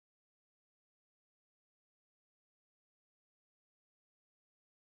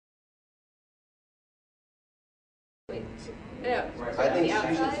No. I think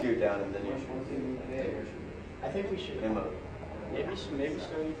she should scoot down and then you should. I think we should. Emma. Maybe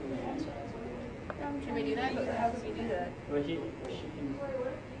starting from the outside. Can we do that? But how can we do that? Well, she can.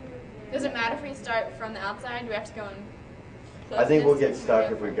 Does it matter if we start from the outside? Do we have to go in? I think we'll get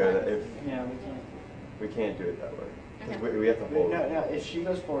stuck if we go that. If Yeah, we can't. we can't do it that way. Okay. We have to hold. No. If she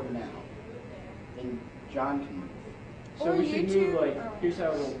goes forward now, then John can move. So Or we should you move two- like. Here's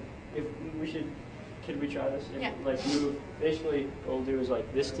how it'll. If we should. Could we try this? If, Yeah. Like move. Basically, what we'll do is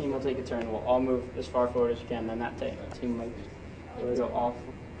like this team will take a turn. We'll all move as far forward as we can. Then that team will go off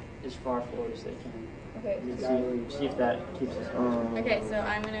as far forward as they can. Okay. See if that keeps us. Okay, so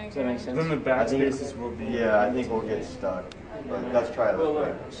I'm gonna. Does that make sense? Then the back spaces will be. Yeah, I think we'll get stuck. But let's try Well, that.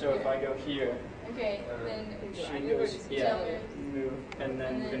 look. So if I go here, Okay, then she goes. Yeah. Move, and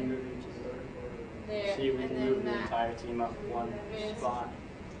then we can move into there, see if we and can then move the that. entire team up one Moves. spot.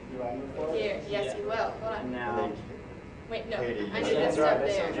 Do I move forward? Here, yes, Yeah. you will. Hold And on. now. Wait, no. Katie, I you- should have That's right, stuck that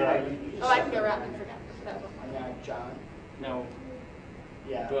there. sounds right. Oh, I can go around and forget. That one. Now John. No,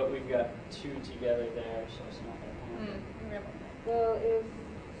 Yeah. but we've got two together there, so it's not gonna happen. Well, if.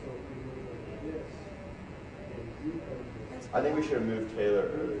 I think we should have moved Taylor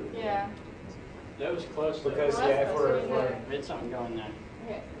earlier. Yeah. That was close. Because Well, yeah, that's if we're really We had something going there.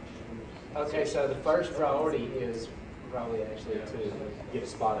 Okay. okay, so the first priority is probably actually to get a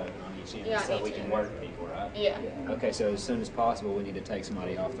spot open on each end, Yeah, so on we each can end. work people, right? Yeah. Okay, so as soon as possible, we need to take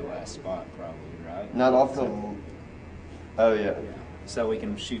somebody off the last spot, probably, right? Not off the. Oh yeah. So we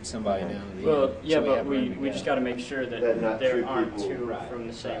can shoot somebody down to the Well, end. yeah, so but have room we to just go. got to make sure that That not there two aren't people. two Right. from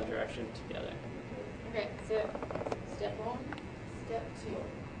the same direction together. Okay, so step one, step two,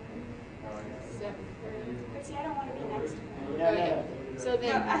 step three. But see, I don't want to be next to her. No. Okay. So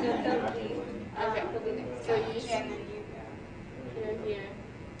then, No, okay. he'll be next So to you her. just And then you go. here,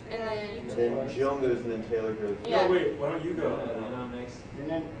 and then. Then Jill moves and then Taylor goes. Yeah. No, wait, why don't you go? And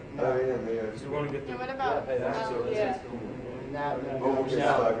then Oh yeah, maybe. Because we want to get the. And what about? Yeah. no. Oh, we'll get No.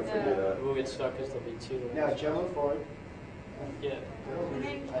 stuck if we do that. We'll get stuck because there'll be two. No, Joe move forward. Yeah. And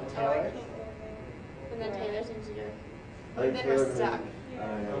then, And oh, I Taylor? can't. And then Taylor seems to go. I think Then Taylor we're stuck. I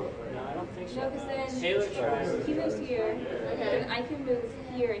don't know. No, I don't think so. No, because then Taylor tries. he moves here, Okay. and I can move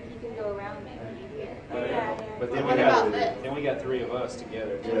here, and he can go around me when he's here. Yeah. But then What we about got this? then we got three of us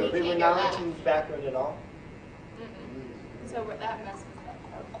together. Yeah. too. We We can't were go not back. allowed to move backward at all. So that messes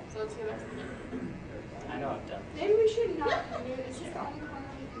up. So let's go back to the beginning. I know I've done. Maybe we should not move. This is the only corner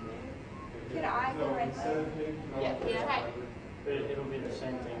we can move. Could I go right there? Yeah. Yeah. Right. But it'll be the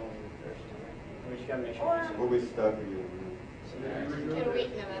same thing when we first. We just gotta make sure. Or- it's- We'll be stuck again. It'll be.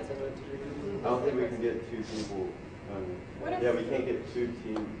 No, that's what. I don't think we can get two people. What if- Yeah, we can't get two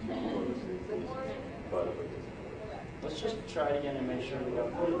people on the same team. But Let's just try it again and make sure we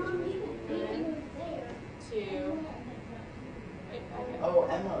don't. One, two. Wait, okay. Oh,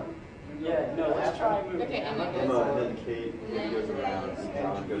 Emma. Yeah, no, let's try moving. Okay, Emma goes. Emma and then Kate goes around and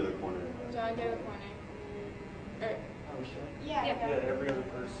John go to the corner. John, go to the corner. Are we sure? Yeah. Yeah, every other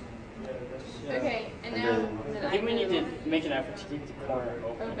person. Okay, and And now. then- then I think we need go. to make an effort to keep the corner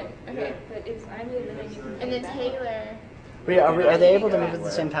open. Open. Okay. But if I move, then you can And then back. Taylor. Wait, are they able to move at the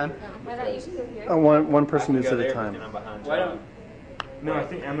same time? Why not you can go here? One person I can go there, but then I'm behind Why John. don't? No, I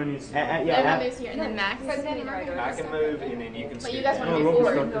think Emma needs to. Emma Yeah. moves here, and then Max. But then we're I can move, and then you can. But scoot you guys down. wanna be Oh,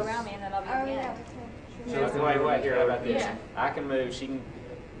 forward. You can go around me, and then I'll be Oh, at the yeah. end. So wait, here. How about this? Yeah. I can move.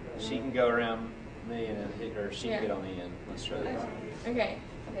 She can go around me, and then hit her. She Yeah. can get on the end. Let's try this. Okay.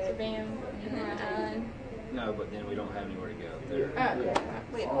 So bam, and then Alan. No, but then we don't have anywhere to go. There.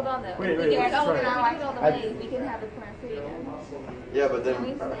 Oh. Wait, hold on though. Wait, If we wait, do it let's all try the it. way, all the way, we can have the corner free again. Yeah, but then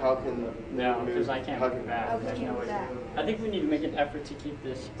how can No, move- because I can't how move can- back. Oh, we There's can't no move way. back. I think we need to make an effort to keep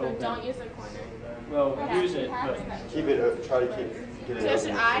this So open. don't use the corner. Well, use it, but Keep it. Try to keep get it. So open should as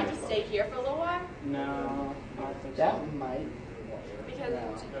I soon as just stay here for a little while? no, I don't think so. That might. Because.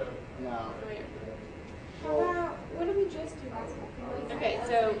 No. Wait. How about, what did we just do last time? Okay,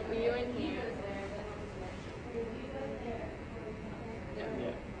 so you in here. No.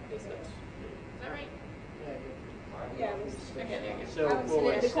 Yeah. We switch. Is that right? Yeah, it was. Okay, there you go. So So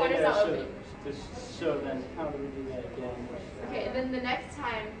we'll the stay corner's there, not so- open. So then, how do we do that again? Okay, and then the next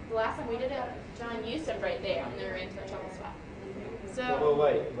time, the last time we did it, John used them right there, and they were into the trouble spot. So. Well,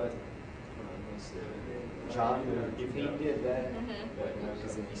 wait, but John, if he did that, Mhm.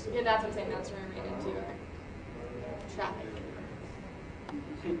 because then he still. Yeah, that's what I'm saying. That's where we ran into traffic.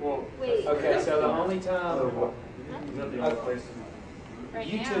 Well, Wait. okay, so the only time. Is that the only place? right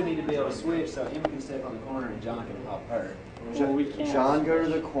You now. two need to be able to switch so Emma can step on the corner and John can hop her. Well, we can't. John go to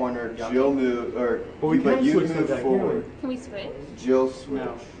the corner, Jill move, or Well, we but can you switch move that, can't forward. Can we switch? Jill switch.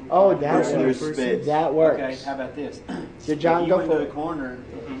 No. Oh, that Person works. who spits. That works. Okay, how about this? So John, you go went for to it. the corner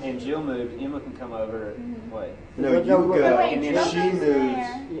and Jill moved, Emma can come over. Wait. No, No, you no, go, wait, and Jill then she goes moves.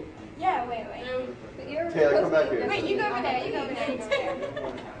 there. Yeah, wait. But you're Taylor, come supposed back to- here. Wait, you go over there, you go over there, you go over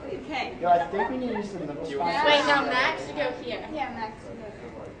there. Okay. Yo, I think we need to use the middle spot. Wait, now Max, you go here. Yeah, Max.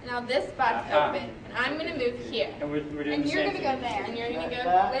 Now this spot's open, and I'm gonna move here. And we're doing And the you're same gonna thing. go there. And you're gonna go.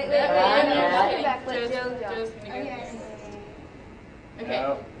 That- Wait, No, back, let Joe's Joe go. Joe's gonna go. Okay. Okay.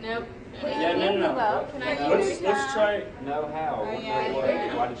 No. Nope. Wait, Yeah, no, no, move no. up. Can I Let's try. No, how? Oh,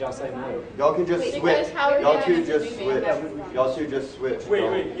 yeah. Why did y'all say no? Y'all can just Because switch. how are Y'all we two gonna just do switch. it? Y'all two just switch. Wait,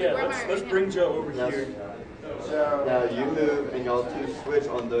 yeah. Where Let's am I? bring Joe over Now, here. now you move and y'all two switch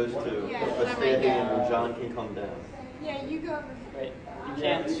on those two. Yeah. But stay here and John can come down. Yeah, you go over. Wait, you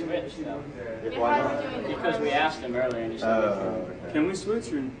can't switch though. If Yeah, why how are not? we doing this? Because we asked him earlier and he said we can't. Okay. Can we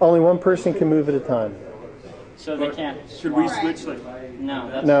switch or? Only one person can move at a time. So they can't Should we swap. switch like? No,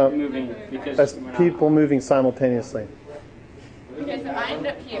 that's No. moving because That's we're not. people moving simultaneously. Okay, so I end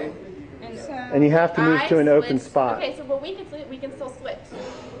up here. And So. And you have to move I to an open switch- spot. Okay, so we can still switch.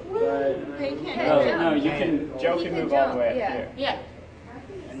 But Okay, you can't. no, no, you can. Joe He can can move all the jump, way up yeah. here, Yeah.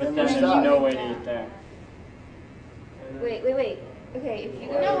 but there's no way to get there. Wait. Okay, if you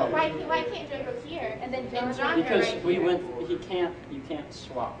go. No, why can't Joe go here? And then And John. John go Because right we here? went. You can't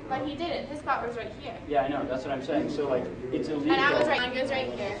swap. But he didn't. His spot was right here. Yeah, I know. That's what I'm saying. So like, it's illegal. And I was right. John goes right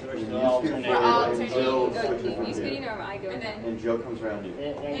here. So we're You still scoot alternating. We're forward alternating. and Jill Go, switches you from scooting there. or I go? And then. And Jill comes around you.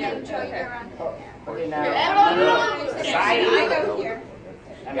 And Joe, you go around. Okay, Here, now. everyone. Okay, I go here.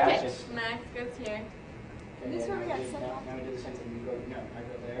 I got Okay, you. Max goes here. This is where we got set up. Now we did the same thing. You go. No, I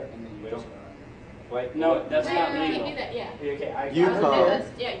go there, and then you go. Wait. No, that's No, not you can't legal. do that. Yeah. Okay, I. You I- come.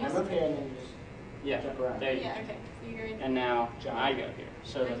 Yeah, you Move here and then just Yeah. jump around. There you go. Yeah. Okay. So you're in. And now I go here,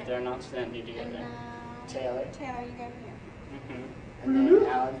 so that Okay. they're not standing And together. now. Taylor. Taylor, you go here. Mhm. And then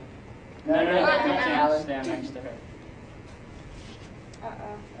Alan. No, no, no, you can't Alan. stand next to her.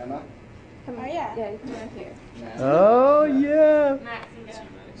 Uh-oh. Emma. Come Oh, yeah. Yeah, come around here. Oh, yeah. Max, you go.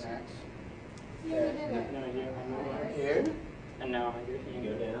 Max. You did it. No, you. Here. And now I go here. You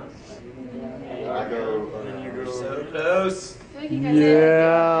go down. I go. Then you go. So close. I feel like you guys Yeah.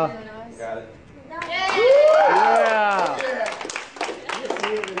 are